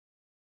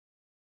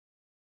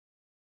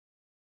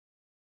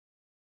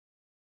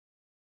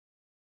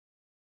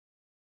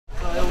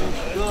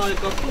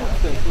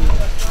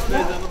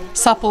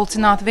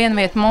Sapulcināt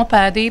vienvietu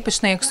mopēdu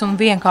īpašniekus un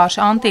vienkārši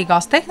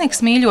antīkās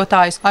tehnikas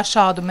mīļotājus ar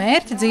šādu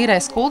mērķi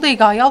Dzīrēs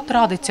Kuldīgā jau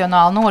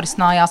tradicionāli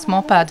norisinājās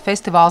mopēdu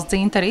festivāls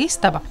Dzintara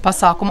istaba.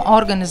 Pasākumu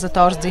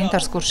organizators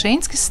Dzintars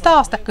Kuršinskis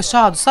stāsta, ka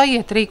šādu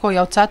sajietu rīko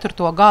jau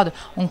 4. gadu,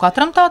 un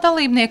katram tā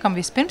dalībniekam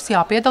vispirms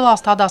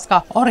jāpiedalās tādās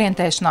kā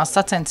orientēšanās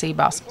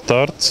sacensībās.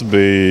 Starts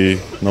bija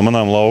no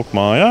manām lauku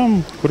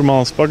mājām,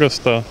 Kurmalas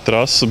pagastā.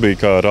 Trasa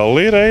bija kā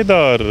rallija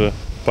reidā ar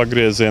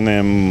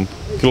pagriezieniem,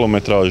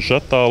 kilometrāžu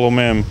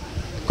attālumiem,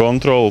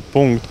 kontrolu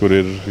punktu, kur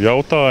ir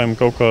jautājumi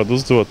kaut kādu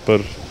uzdot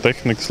par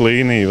tehnikas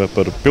līniju vai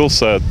par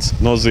pilsētas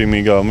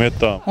nozīmīgām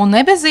vietām. Un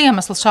ne bez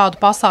iemesla šādu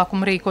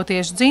pasākumu rīko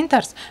tieši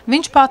Dzintars.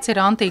 Viņš pats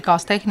ir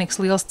antīkās tehnikas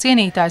liels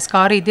cienītājs,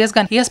 kā arī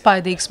diezgan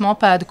iespaidīgs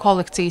mopēdu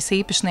kolekcijas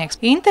īpašnieks.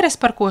 Interesi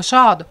par ko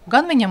šādu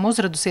gan viņam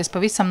uzradusies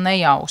pavisam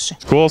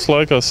nejauši. Skolas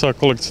laikā sāk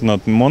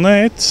kolekcionēt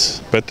monētas,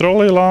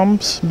 petrolija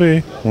lampas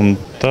bija, un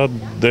tad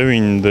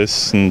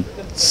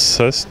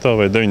 96.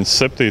 vai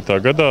 97.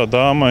 gadā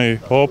dāmai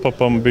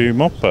Opapam bija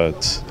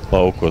mopēds.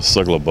 Laukos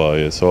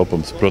saglabājies.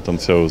 Opams,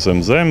 protams, jau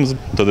zem zemes.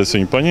 Tad es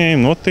viņu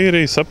paņēmu,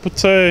 notīrīju,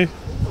 sapucēju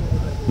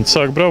un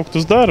sāku braukt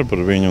uz darbu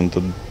ar viņu. Un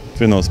tad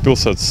vienos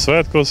pilsētas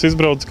svētkos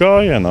izbrauc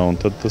gājienā, un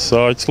tad tas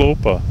āķis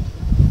lūpā.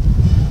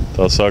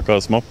 Tā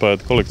sākās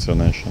mopēdu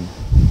kolekcionēšana.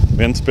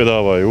 Viens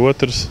piedāvāja,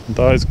 otrs,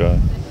 un tā aizgāja.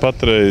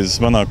 Patreiz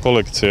manā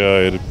kolekcijā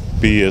ir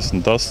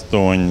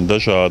 58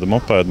 dažādi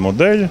mopēdu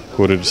modeļi,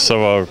 kur ir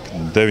savākti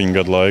 9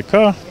 gadu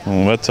laikā.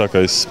 Un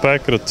vecākais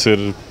spēkrats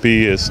ir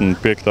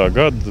 55.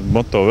 gada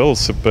moto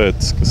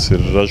velosipēds, kas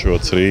ir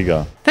ražots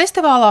Rīgā.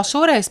 Festivālā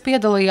šoreiz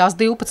piedalījās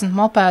 12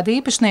 mopēdu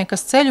īpašnieki,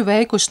 kas ceļu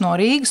veikuši no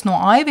Rīgas, no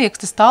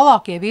Aiviekstes,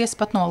 tālākie viesi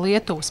pat no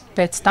Lietuvas.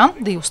 Pēc tam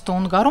 2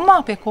 stundu garumā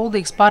pie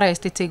Kuldīgas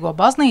pareizticīgo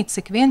baznīcas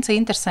ikviens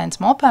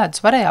interesents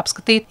mopēdus varēja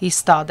apskatīt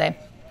izstādē.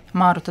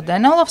 Māruta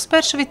Denelovs,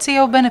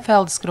 Peršvicija,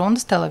 Benefeldes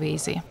Grundas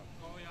televīzija.